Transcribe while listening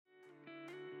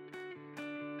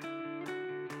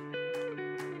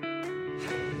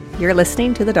You're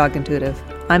listening to The Dog Intuitive.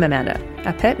 I'm Amanda,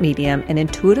 a pet medium and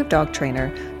intuitive dog trainer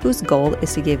whose goal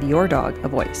is to give your dog a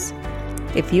voice.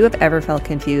 If you have ever felt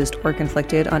confused or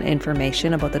conflicted on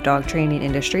information about the dog training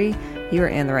industry, you are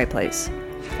in the right place.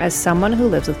 As someone who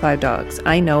lives with 5 dogs,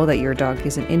 I know that your dog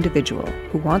is an individual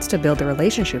who wants to build a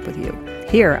relationship with you.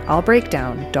 Here, I'll break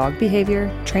down dog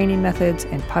behavior, training methods,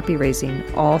 and puppy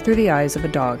raising all through the eyes of a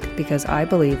dog because I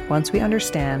believe once we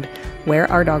understand where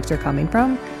our dogs are coming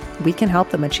from, we can help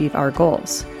them achieve our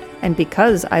goals. And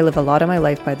because I live a lot of my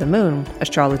life by the moon,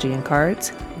 astrology and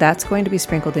cards, that's going to be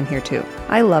sprinkled in here too.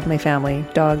 I love my family,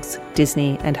 dogs,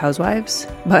 Disney, and housewives,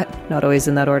 but not always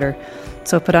in that order.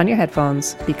 So put on your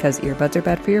headphones because earbuds are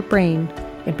bad for your brain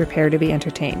and prepare to be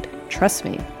entertained. Trust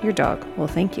me, your dog will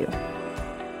thank you.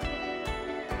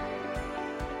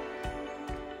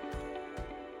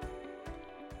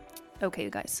 Okay,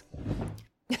 you guys.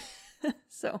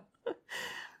 So,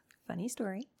 funny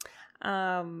story.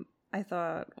 I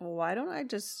thought, well, why don't I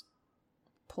just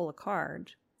pull a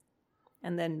card?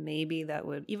 And then maybe that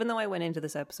would, even though I went into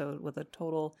this episode with a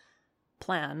total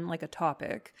plan, like a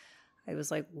topic, I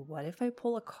was like, what if I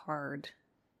pull a card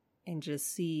and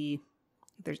just see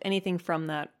if there's anything from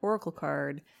that oracle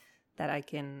card that I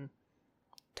can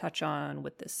touch on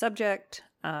with this subject,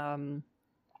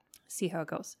 see how it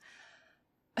goes.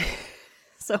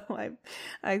 So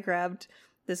I grabbed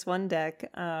this one deck.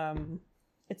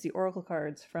 It's the oracle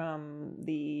cards from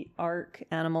the Arc,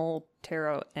 Animal,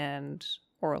 Tarot, and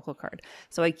Oracle card.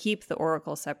 So I keep the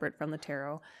oracle separate from the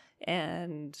tarot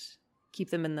and keep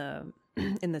them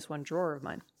in this one drawer of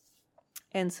mine.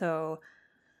 And so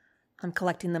I'm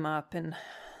collecting them up, and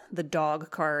the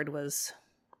dog card was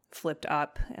flipped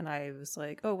up, and I was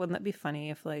like, oh, wouldn't that be funny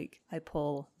if like I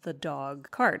pull the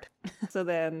dog card? So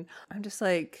then I'm just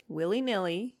like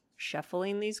willy-nilly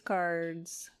shuffling these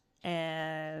cards.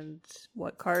 And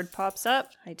what card pops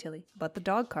up? Hi, Tilly. But the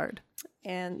dog card.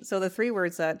 And so the 3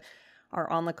 words that are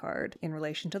on the card in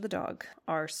relation to the dog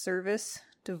are service,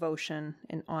 devotion,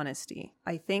 and honesty.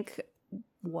 I think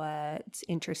what's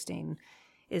interesting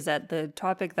is that the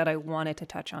topic that I wanted to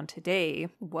touch on today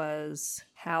was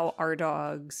how our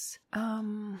dogs,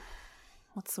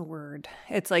 what's the word?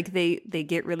 It's like they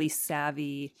get really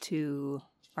savvy to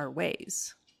our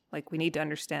ways. Like we need to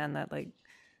understand that like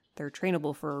they're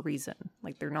trainable for a reason.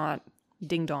 Like they're not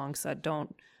ding-dongs that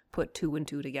don't put 2 and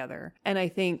 2 together. And I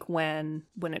think when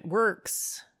it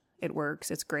works, it works.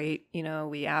 It's great. You know,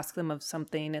 we ask them of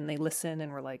something and they listen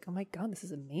and we're like, oh my God, this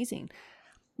is amazing.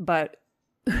 But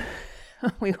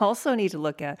we also need to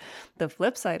look at the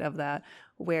flip side of that,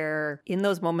 where in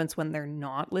those moments when they're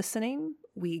not listening,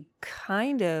 we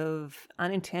kind of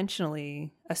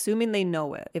unintentionally, assuming they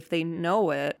know it. If they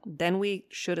know it, then we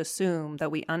should assume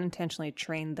that we unintentionally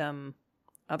train them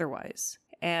otherwise.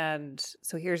 And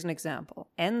so here's an example.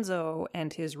 Enzo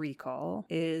and his recall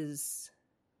is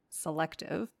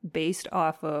selective based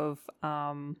off of,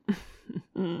 I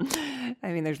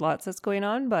mean, there's lots that's going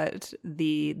on, but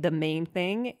the main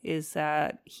thing is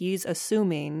that he's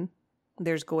assuming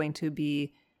there's going to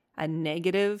be a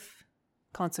negative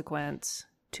consequence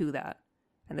to that.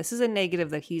 And this is a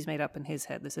negative that he's made up in his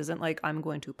head. This isn't like I'm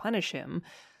going to punish him.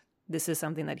 This is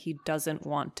something that he doesn't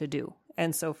want to do.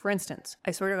 And so, for instance,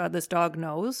 I swear to God, this dog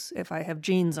knows if I have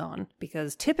jeans on,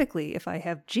 because typically if I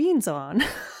have jeans on,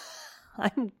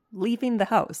 I'm leaving the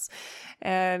house.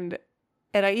 And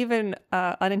I even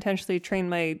unintentionally trained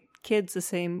my kids the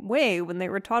same way when they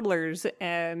were toddlers,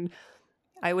 and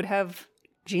I would have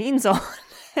jeans on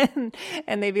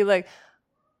and they'd be like,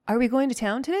 are we going to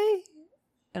town today?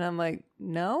 And I'm like,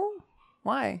 no.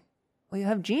 Why? Well, you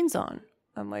have jeans on.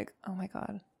 I'm like, oh my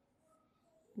God.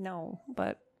 No,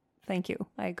 but thank you.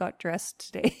 I got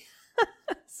dressed today.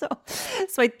 So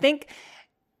I think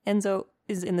Enzo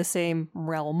is in the same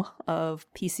realm of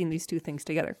piecing these 2 things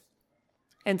together.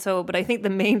 And so, but I think the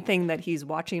main thing that he's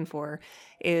watching for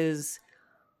is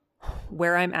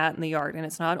where I'm at in the yard. And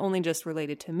it's not only just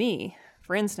related to me.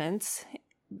 For instance,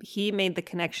 he made the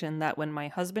connection that when my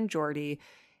husband, Jordy,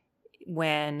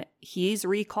 when he's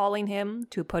recalling him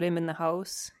to put him in the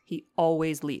house, he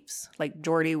always leaves. Like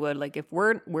Jordy would, like if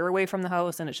we're away from the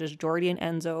house and it's just Jordy and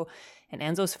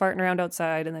Enzo's farting around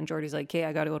outside, and then Jordy's like, okay,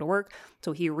 I got to go to work.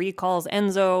 So he recalls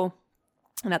Enzo.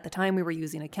 And at the time we were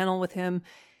using a kennel with him,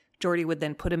 Jordy would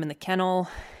then put him in the kennel.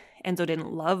 Enzo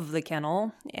didn't love the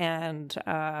kennel. And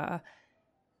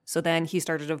so then he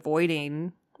started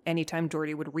avoiding anytime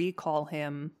Jordy would recall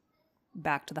him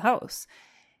back to the house.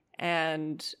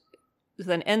 And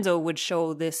then Enzo would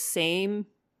show this same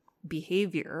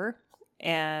behavior,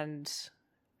 and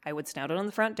I would snout it on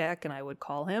the front deck and I would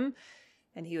call him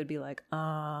and he would be like,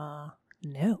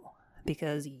 no.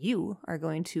 because you are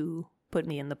going to put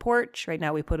me in the porch. Right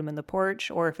now we put him in the porch,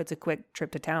 or if it's a quick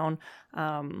trip to town,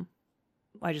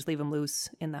 I just leave him loose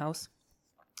in the house.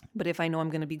 But if I know I'm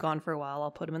going to be gone for a while,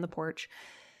 I'll put him in the porch.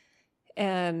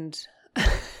 And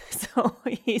so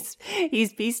he's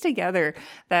pieced together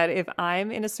that if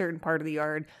I'm in a certain part of the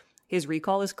yard, his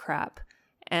recall is crap.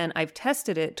 And I've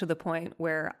tested it to the point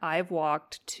where I've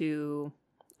walked to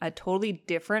a totally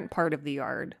different part of the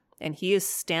yard, and he is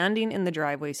standing in the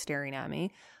driveway staring at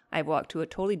me. I've walked to a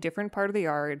totally different part of the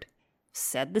yard,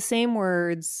 said the same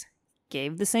words,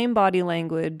 gave the same body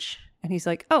language, and he's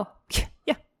like, oh,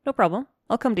 yeah, no problem.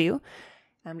 I'll come to you.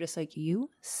 I'm just like, you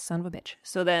son of a bitch.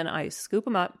 So then I scoop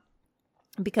him up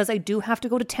because I do have to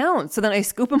go to town. So then I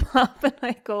scoop him up and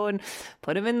I go and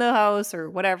put him in the house or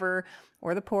whatever,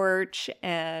 or the porch,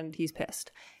 and he's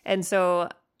pissed. And so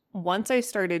once I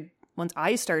started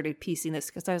piecing this,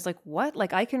 because I was like, what?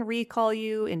 Like, I can recall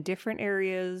you in different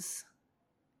areas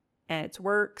and it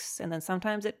works, and then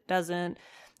sometimes it doesn't.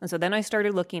 And so then I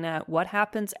started looking at what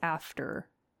happens after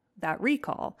that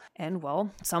recall. And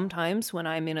well, sometimes when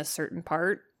I'm in a certain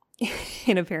part,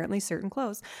 in apparently certain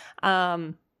clothes,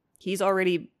 he's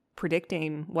already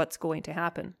predicting what's going to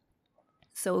happen.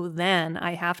 So then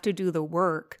I have to do the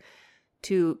work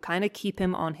to kind of keep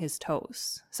him on his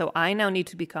toes. So I now need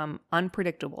to become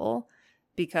unpredictable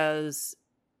because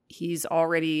he's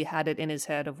already had it in his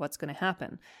head of what's going to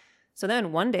happen. So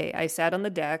then one day I sat on the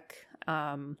deck,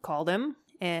 called him,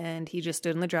 and he just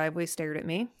stood in the driveway, stared at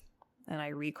me. And I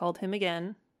recalled him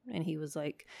again, and he was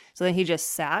like, so then he just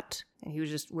sat, and he was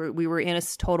just, we were in a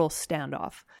total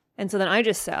standoff. And so then I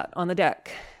just sat on the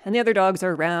deck, and the other dogs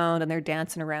are around, and they're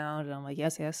dancing around, and I'm like,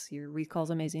 yes, your recall's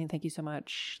amazing. Thank you so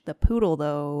much. The poodle,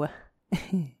 though,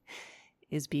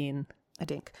 is being a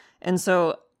dink. And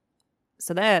so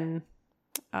then,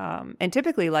 and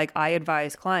typically, like, I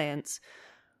advise clients,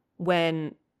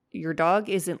 when your dog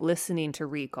isn't listening to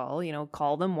recall,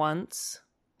 call them once.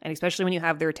 And especially when you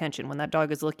have their attention, when that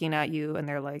dog is looking at you and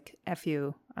they're like, F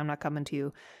you, I'm not coming to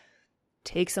you.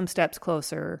 Take some steps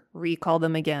closer, recall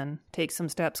them again. Take some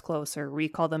steps closer,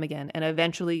 recall them again. And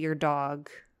eventually your dog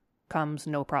comes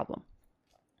no problem.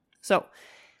 So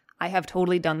I have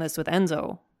totally done this with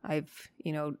Enzo. I've,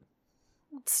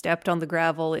 stepped on the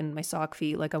gravel in my sock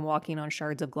feet like I'm walking on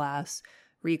shards of glass,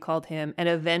 recalled him, and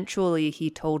eventually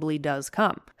he totally does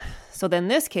come. So then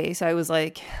this case, I was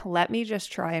like, let me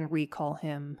just try and recall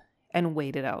him and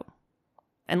wait it out.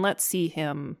 And let's see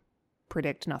him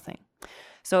predict nothing.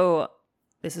 So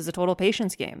this is a total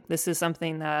patience game. This is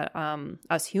something that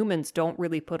us humans don't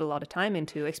really put a lot of time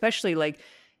into, especially like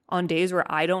on days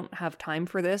where I don't have time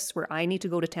for this, where I need to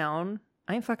go to town.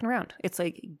 I ain't fucking around. It's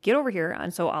like, get over here.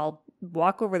 And so I'll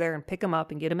walk over there and pick him up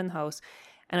and get him in the house.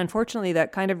 And unfortunately,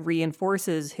 that kind of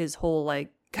reinforces his whole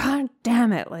like, God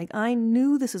damn it. Like, I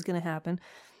knew this was going to happen.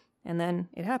 And then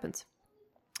it happens.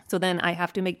 So then I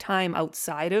have to make time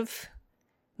outside of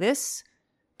this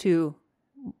to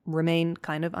remain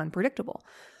kind of unpredictable.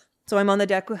 So I'm on the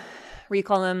deck,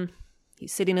 recall him.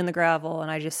 He's sitting in the gravel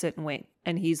and I just sit and wait.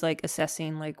 And he's like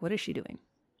assessing, like, what is she doing?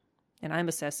 And I'm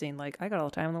assessing, like, I got all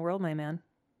the time in the world, my man.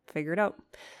 Figure it out.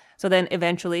 So then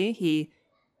eventually he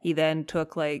then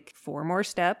took like 4 more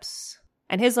steps,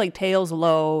 and his like tail's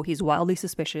low. He's wildly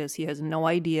suspicious. He has no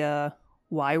idea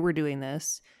why we're doing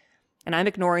this. And I'm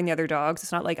ignoring the other dogs.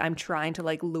 It's not like I'm trying to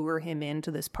like lure him into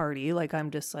this party. Like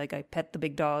I'm just like, I pet the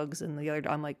big dogs and the other,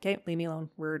 I'm like, okay, leave me alone.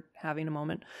 We're having a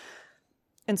moment.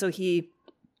 And so he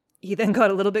then got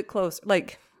a little bit close.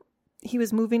 Like he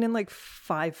was moving in like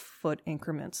 5-foot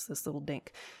increments, this little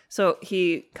dink. So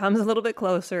he comes a little bit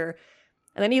closer.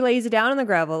 And then he lays it down in the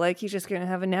gravel like he's just going to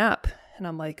have a nap. And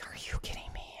I'm like, are you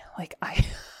kidding me? Like, I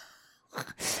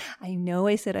know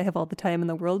I said I have all the time in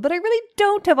the world, but I really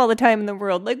don't have all the time in the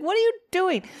world. Like, what are you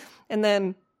doing? And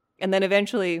then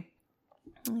eventually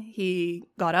he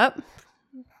got up,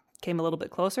 came a little bit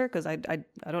closer because I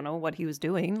don't know what he was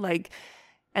doing. Like,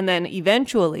 and then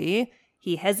eventually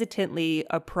he hesitantly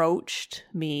approached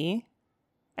me.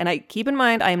 And I keep in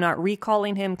mind, I am not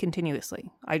recalling him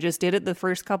continuously. I just did it the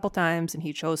first couple times and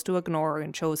he chose to ignore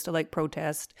and chose to like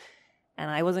protest. And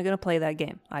I wasn't going to play that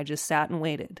game. I just sat and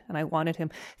waited. And I wanted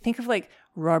him. Think of like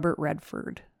Robert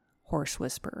Redford, Horse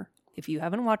Whisperer. If you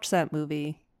haven't watched that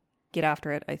movie, get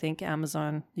after it. I think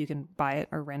Amazon, you can buy it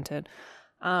or rent it.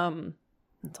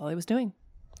 That's all I was doing.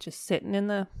 Just sitting in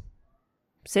the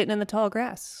tall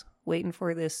grass, waiting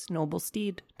for this noble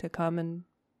steed to come and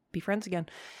be friends again.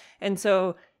 And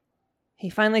so he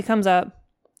finally comes up,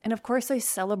 and of course I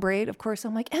celebrate. Of course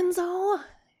I'm like, Enzo,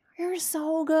 you're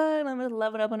so good. I'm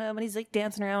loving up on him, and he's like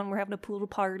dancing around. We're having a pool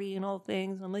party and all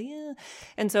things. And I'm like, yeah.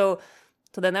 And so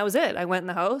So then that was it. I went in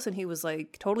the house and he was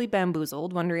like totally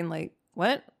bamboozled, wondering like,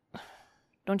 what?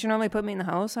 Don't you normally put me in the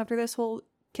house after this whole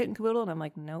kit and caboodle? And I'm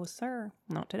like, no, sir,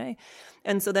 not today.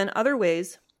 And so then other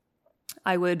ways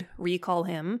I would recall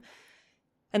him.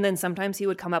 And then sometimes he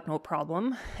would come up, no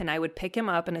problem. And I would pick him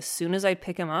up. And as soon as I'd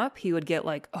pick him up, he would get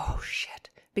like, oh shit.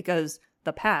 Because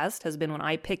the past has been when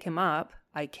I pick him up,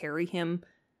 I carry him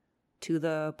to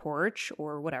the porch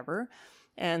or whatever.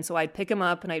 And so I'd pick him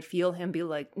up and I'd feel him be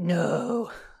like, no.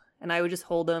 And I would just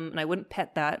hold him and I wouldn't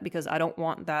pet that because I don't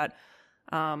want that.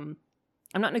 I'm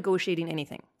not negotiating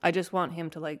anything. I just want him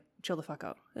to like chill the fuck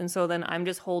out. And so then I'm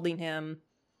just holding him.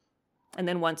 And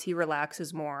then once he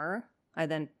relaxes more, I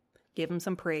then give him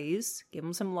some praise, give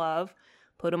him some love,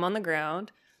 put him on the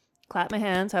ground, clap my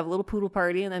hands, have a little poodle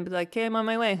party, and then be like, okay, I'm on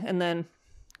my way. And then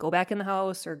go back in the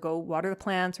house or go water the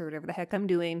plants or whatever the heck I'm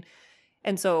doing.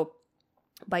 And so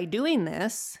by doing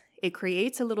this, it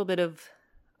creates a little bit of,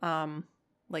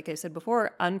 like I said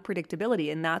before,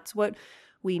 unpredictability. And that's what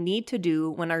we need to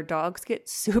do when our dogs get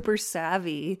super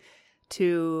savvy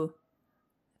to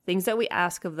things that we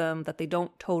ask of them that they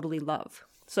don't totally love.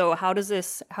 So how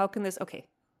can this, okay,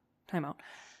 time out.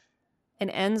 And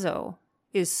Enzo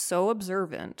is so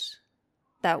observant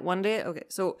that one day, okay,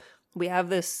 so we have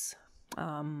this,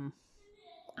 I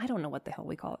don't know what the hell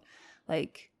we call it,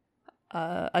 like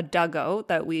a dugout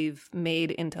that we've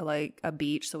made into like a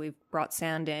beach. So we've brought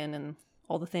sand in and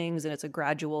all the things, and it's a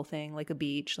gradual thing, like a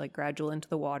beach, like gradual into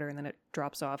the water, and then it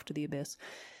drops off to the abyss.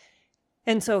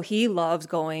 And so he loves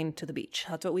going to the beach.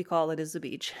 That's what we call it, is the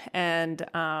beach. And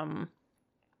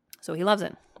so he loves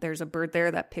it. There's a bird there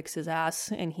that picks his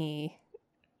ass, and he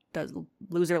does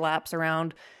loser laps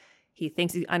around. He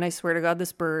thinks, and I swear to God,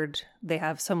 this bird, they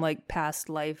have some like past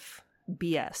life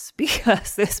BS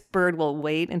because this bird will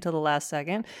wait until the last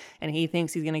second and he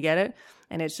thinks he's going to get it.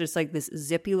 And it's just like this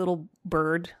zippy little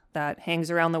bird that hangs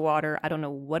around the water. I don't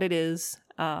know what it is,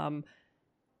 but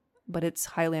it's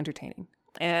highly entertaining.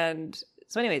 And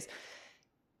so anyways,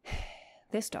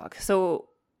 this dog. So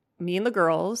me and the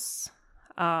girls,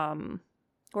 what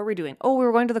were we doing? Oh, we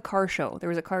were going to the car show. There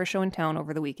was a car show in town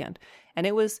over the weekend and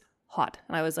it was hot.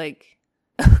 And I was like,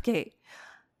 okay,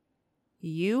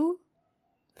 you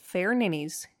fair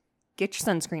ninnies, get your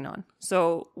sunscreen on.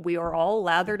 So we are all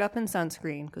lathered up in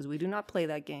sunscreen because we do not play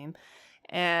that game.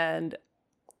 And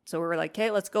so we were like,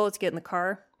 okay, let's go. Let's get in the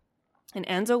car. And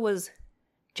Enzo was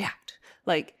jacked.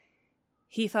 Like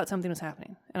he thought something was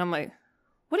happening. And I'm like,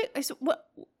 what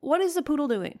is the poodle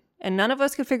doing? And none of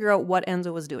us could figure out what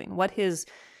Enzo was doing,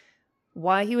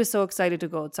 why he was so excited to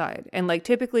go outside. And like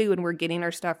typically when we're getting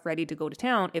our stuff ready to go to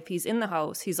town, if he's in the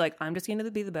house, he's like, I'm just going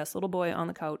to be the best little boy on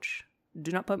the couch.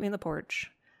 Do not put me in the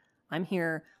porch. I'm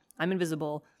here. I'm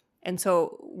invisible. And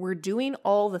so we're doing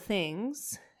all the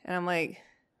things. And I'm like,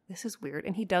 this is weird.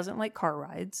 And he doesn't like car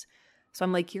rides. So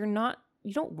I'm like, you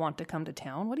don't want to come to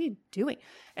town. What are you doing?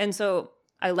 And so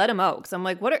I let him out because I'm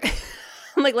like,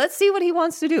 I'm like, let's see what he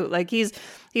wants to do. Like he's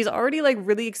already like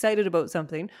really excited about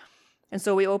something. And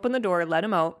so we open the door, let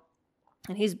him out.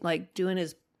 And he's like doing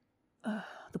his,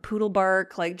 the poodle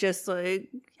bark, like just like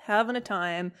having a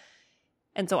time.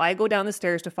 And so I go down the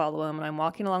stairs to follow him and I'm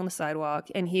walking along the sidewalk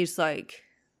and he's like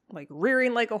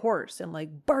rearing like a horse and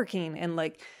like barking and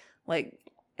like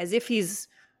as if he's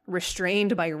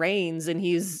restrained by reins and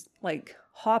he's like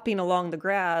hopping along the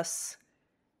grass.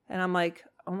 And I'm like,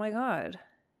 oh my God,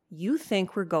 you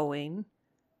think we're going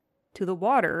to the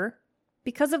water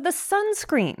because of the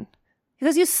sunscreen,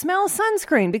 because you smell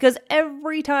sunscreen, because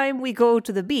every time we go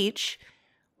to the beach,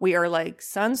 we are like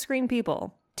sunscreen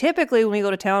people. Typically, when we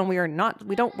go to town, we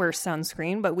don't wear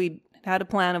sunscreen, but we had a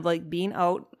plan of like being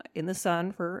out in the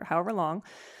sun for however long.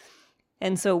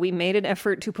 And so we made an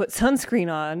effort to put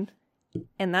sunscreen on,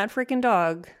 and that freaking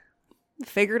dog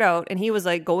figured out, and he was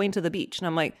like going to the beach. And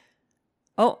I'm like,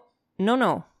 oh,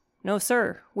 no,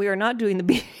 sir. We are not doing the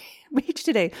beach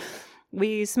today.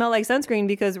 We smell like sunscreen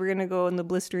because we're going to go in the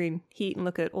blistering heat and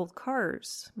look at old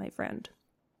cars, my friend.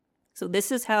 So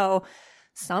this is how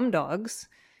some dogs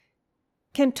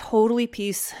can totally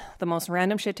piece the most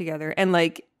random shit together. And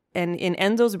in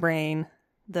Enzo's brain,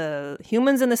 the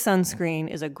humans in the sunscreen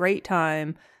is a great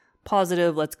time,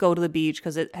 positive, let's go to the beach,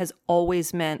 because it has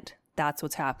always meant that's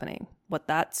what's happening. What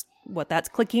that's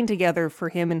clicking together for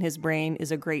him in his brain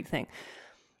is a great thing.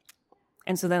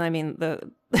 And so then, I mean,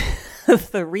 the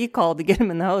the recall to get him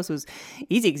in the house was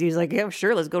easy because he was like, yeah,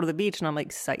 sure, let's go to the beach. And I'm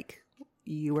like, psych,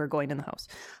 you are going in the house.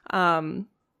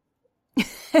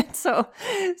 And so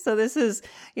this is,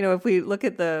 if we look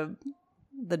at the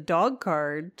dog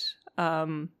card,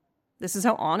 this is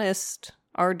how honest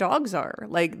our dogs are.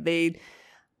 Like they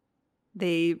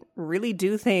really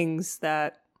do things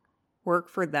that work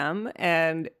for them,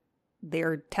 and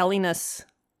they're telling us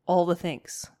all the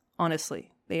things,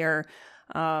 honestly. They are,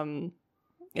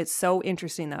 it's so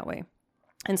interesting that way.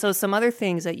 And so some other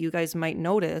things that you guys might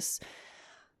notice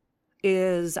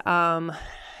is,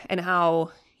 and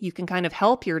how you can kind of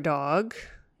help your dog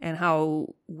and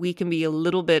how we can be a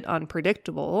little bit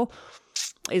unpredictable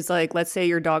is like, let's say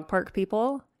you're dog park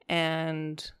people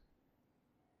and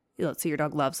let's say your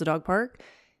dog loves the dog park.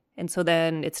 And so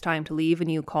then it's time to leave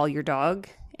and you call your dog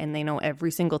and they know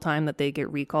every single time that they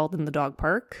get recalled in the dog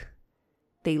park,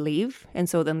 they leave. And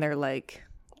so then they're like,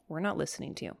 we're not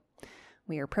listening to you.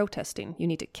 We are protesting. You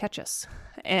need to catch us.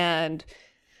 And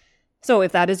so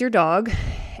if that is your dog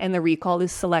and the recall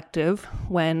is selective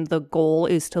when the goal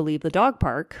is to leave the dog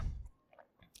park,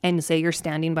 and say you're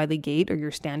standing by the gate or you're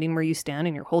standing where you stand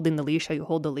and you're holding the leash, how you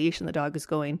hold the leash, and the dog is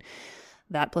going,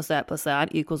 that plus that plus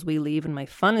that equals we leave and my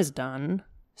fun is done,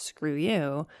 screw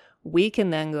you, we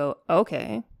can then go,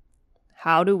 okay,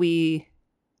 how do we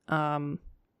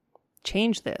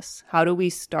change this? How do we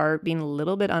start being a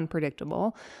little bit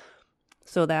unpredictable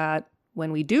so that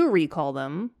when we do recall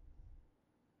them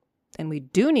and we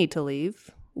do need to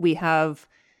leave, we have,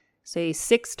 say,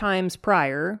 6 times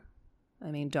prior.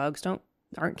 I mean, dogs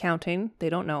aren't counting, they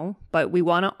don't know, but we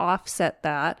want to offset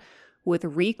that with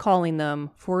recalling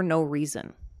them for no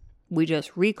reason. We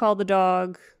just recall the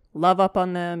dog, love up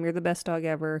on them, you're the best dog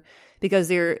ever, because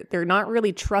they're not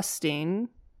really trusting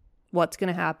what's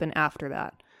going to happen after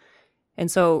that.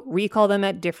 And so recall them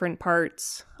at different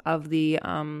parts of the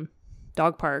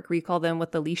dog park, recall them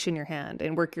with the leash in your hand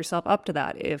and work yourself up to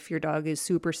that if your dog is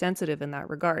super sensitive in that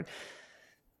regard.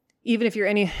 Even if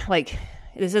you're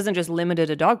this isn't just limited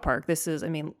to dog park. This is,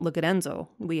 look at Enzo.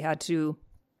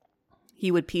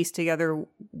 He would piece together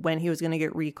when he was going to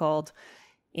get recalled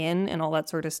in and all that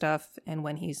sort of stuff and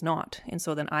when he's not. And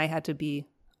so then I had to be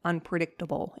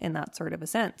unpredictable in that sort of a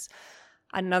sense.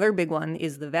 Another big one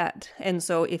is the vet. And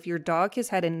so if your dog has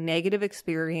had a negative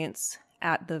experience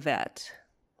at the vet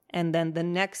and then the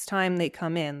next time they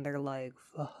come in, they're like,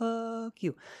 fuck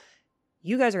you.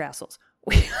 You guys are assholes.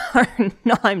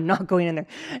 I'm not going in there.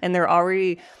 And they're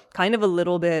already kind of a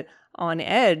little bit on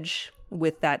edge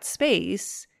with that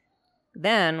space.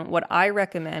 Then what I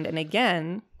recommend, and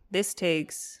again, this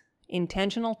takes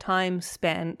intentional time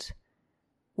spent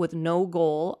with no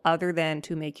goal other than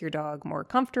to make your dog more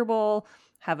comfortable,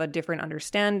 have a different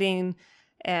understanding,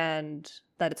 and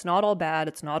that it's not all bad,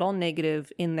 it's not all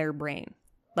negative in their brain.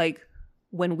 Like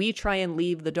when we try and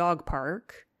leave the dog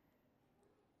park,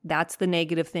 that's the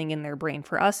negative thing in their brain.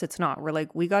 For us, it's not. We're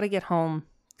like, we got to get home,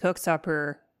 cook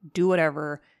supper, do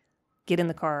whatever, get in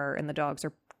the car, and the dogs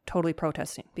are totally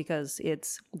protesting because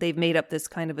they've made up this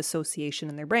kind of association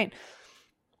in their brain.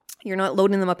 You're not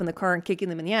loading them up in the car and kicking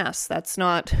them in the ass.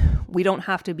 We don't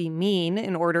have to be mean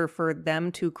in order for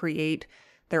them to create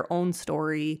their own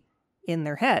story in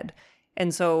their head.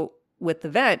 And so with the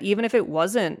vet, even if it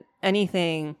wasn't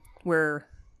anything where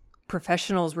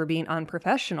professionals were being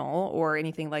unprofessional or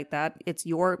anything like that,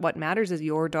 what matters is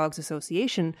your dog's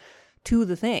association to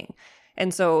the thing.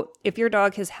 And so if your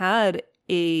dog has had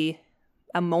a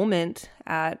moment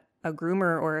at a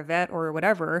groomer or a vet or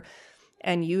whatever,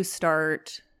 and you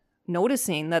start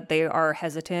noticing that they are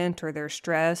hesitant or they're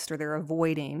stressed or they're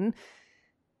avoiding,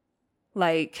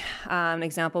 like an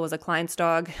example was a client's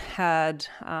dog had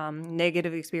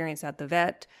negative experience at the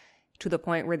vet to the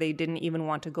point where they didn't even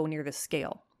want to go near the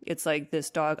scale. It's like this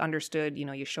dog understood,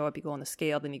 you show up, you go on the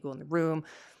scale, then you go in the room.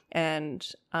 And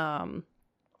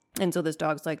so this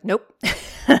dog's like, nope,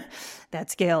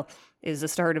 that scale is the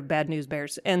start of bad news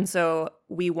bears. And so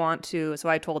so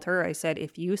I told her, I said,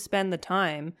 if you spend the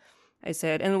time, I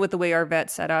said, and with the way our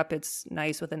vet's set up, it's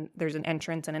nice there's an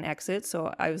entrance and an exit.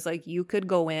 So I was like, you could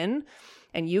go in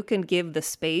and you can give the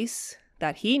space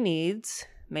that he needs,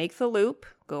 make the loop,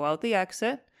 go out the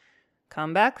exit,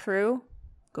 come back through,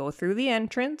 go through the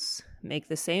entrance, make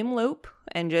the same loop,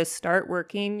 and just start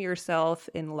working yourself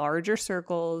in larger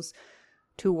circles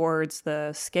towards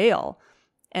the scale.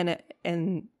 And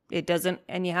it doesn't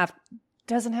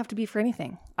have to be for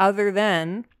anything other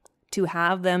than to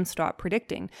have them stop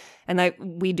predicting. And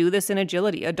we do this in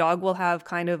agility. A dog will have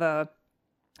kind of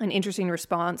an interesting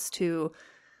response to,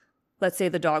 let's say,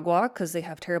 the dog walk, because they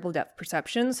have terrible depth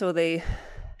perception. So they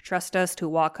trust us to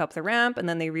walk up the ramp, and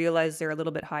then they realize they're a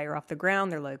little bit higher off the ground.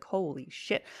 They're like, holy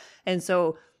shit. And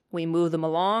so we move them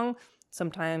along.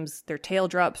 Sometimes their tail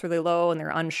drops really low and they're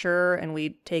unsure, and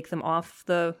we take them off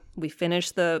we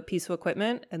finish the piece of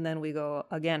equipment, and then we go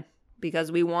again, because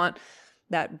we want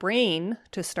that brain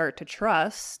to start to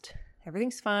trust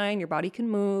everything's fine. Your body can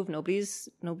move. Nobody's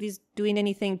doing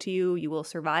anything to you. You will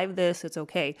survive this. It's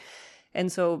okay.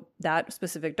 And so that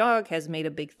specific dog has made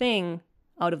a big thing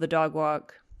out of the dog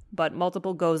walk, but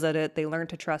multiple goes at it, they learn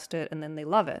to trust it, and then they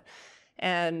love it.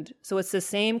 And so it's the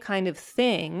same kind of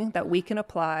thing that we can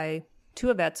apply to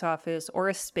a vet's office or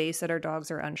a space that our dogs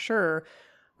are unsure,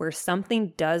 where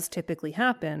something does typically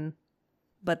happen,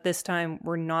 but this time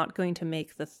we're not going to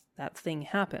make that thing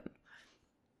happen.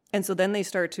 And so then they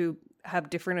start to have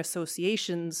different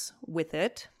associations with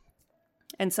it.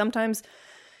 And sometimes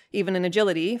even in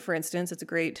agility, for instance, it's a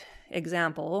great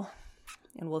example,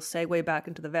 and we'll segue back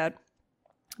into the vet.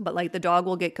 But like the dog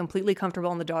will get completely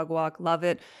comfortable on the dog walk, love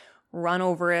it, run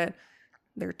over it.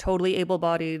 They're totally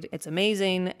able-bodied. It's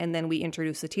amazing. And then we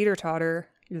introduce the teeter-totter.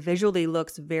 Visually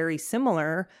looks very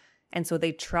similar. And so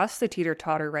they trust the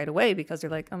teeter-totter right away because they're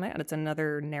like, oh man, it's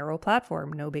another narrow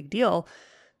platform. No big deal.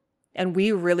 And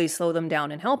we really slow them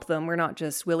down and help them. We're not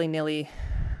just willy-nilly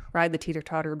ride the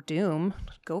teeter-totter of doom.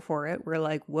 Go for it. We're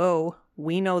like, whoa,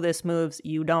 we know this moves.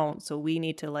 You don't. So we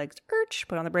need to like,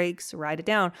 put on the brakes, ride it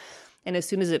down. And as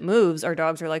soon as it moves, our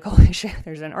dogs are like, holy shit,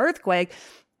 there's an earthquake.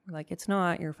 We're like, it's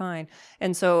not, you're fine.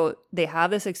 And so they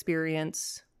have this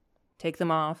experience, take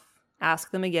them off, ask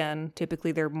them again.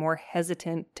 Typically, they're more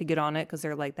hesitant to get on it because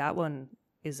they're like, that one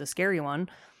is a scary one.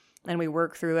 And we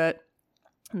work through it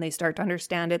and they start to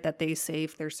understand it, that they're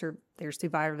safe, they're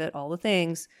survived it, all the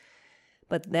things.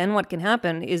 But then what can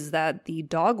happen is that the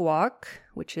dog walk,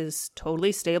 which is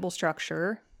totally stable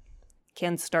structure,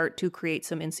 can start to create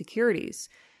some insecurities.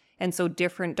 And so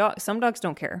different dogs, some dogs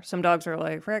don't care. Some dogs are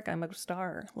like, frick, I'm a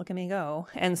star. Look at me go.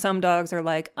 And some dogs are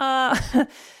like, I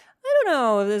don't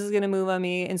know if this is going to move on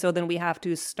me. And so then we have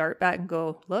to start back and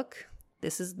go, look,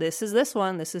 this is this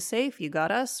one. This is safe. You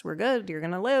got us. We're good. You're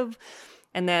going to live.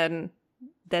 And then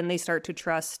they start to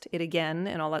trust it again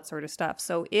and all that sort of stuff.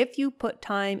 So if you put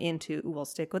time into, we'll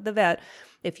stick with the vet.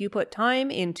 If you put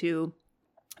time into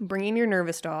bringing your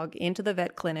nervous dog into the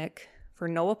vet clinic for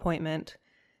no appointment,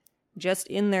 just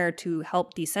in there to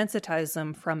help desensitize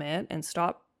them from it and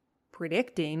stop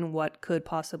predicting what could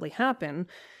possibly happen.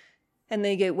 And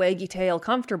they get waggy tail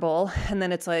comfortable. And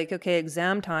then it's like, okay,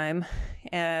 exam time.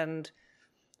 And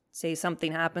say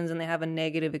something happens and they have a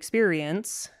negative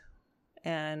experience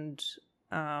and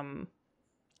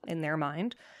in their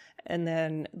mind. And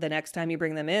then the next time you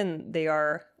bring them in,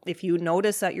 if you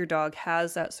notice that your dog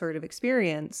has that sort of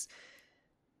experience,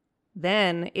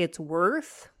 then it's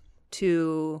worth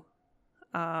to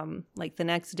like the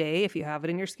next day, if you have it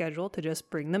in your schedule, to just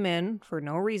bring them in for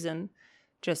no reason,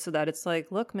 just so that it's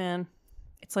like, look, man,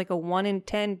 it's like a 1 in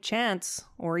 10 chance,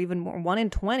 or even more, 1 in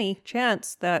 20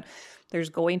 chance that there's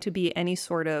going to be any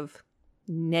sort of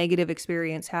negative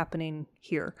experience happening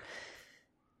here.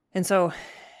 And so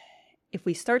if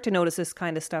we start to notice this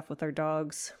kind of stuff with our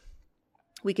dogs,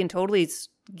 we can totally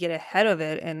get ahead of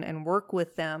it and work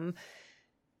with them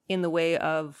in the way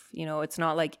of, it's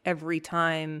not like every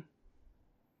time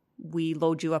we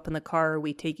load you up in the car,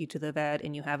 we take you to the vet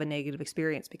and you have a negative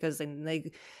experience, because then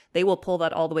they will pull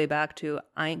that all the way back to,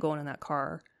 I ain't going in that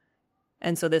car.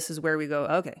 And so this is where we go,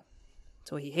 okay,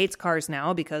 so he hates cars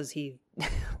now because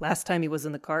last time he was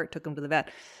in the car, it took him to the vet.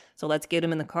 So let's get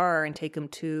him in the car and take him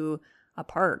to a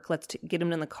park. Let's get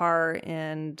him in the car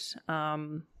and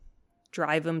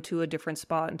drive him to a different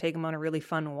spot and take him on a really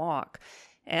fun walk.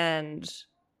 And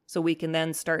so we can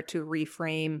then start to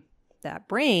reframe that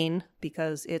brain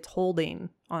because it's holding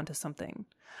onto something.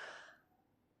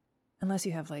 Unless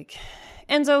you have like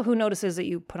Enzo, who notices that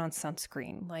you put on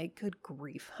sunscreen. Like, good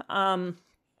grief.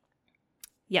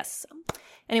 Yes.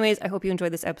 Anyways, I hope you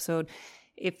enjoyed this episode.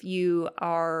 If you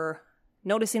are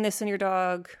noticing this in your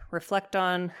dog, reflect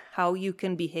on how you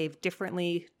can behave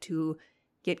differently to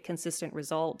get consistent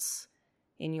results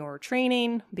in your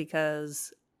training,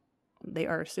 because they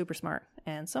are super smart.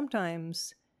 And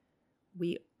sometimes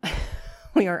we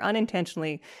are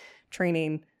unintentionally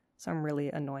training some really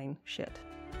annoying shit.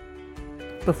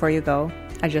 Before you go,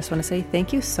 I just want to say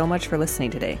thank you so much for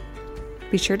listening today.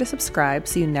 Be sure to subscribe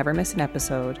so you never miss an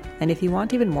episode. And if you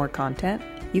want even more content,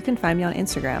 you can find me on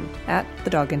Instagram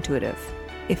 @TheDogIntuitive.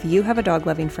 If you have a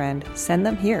dog-loving friend, send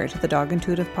them here to the Dog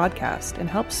Intuitive podcast and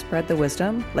help spread the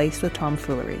wisdom laced with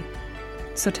tomfoolery.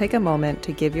 So take a moment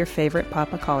to give your favorite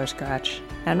pup a collar scratch.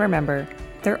 And remember,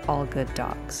 they're all good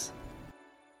dogs.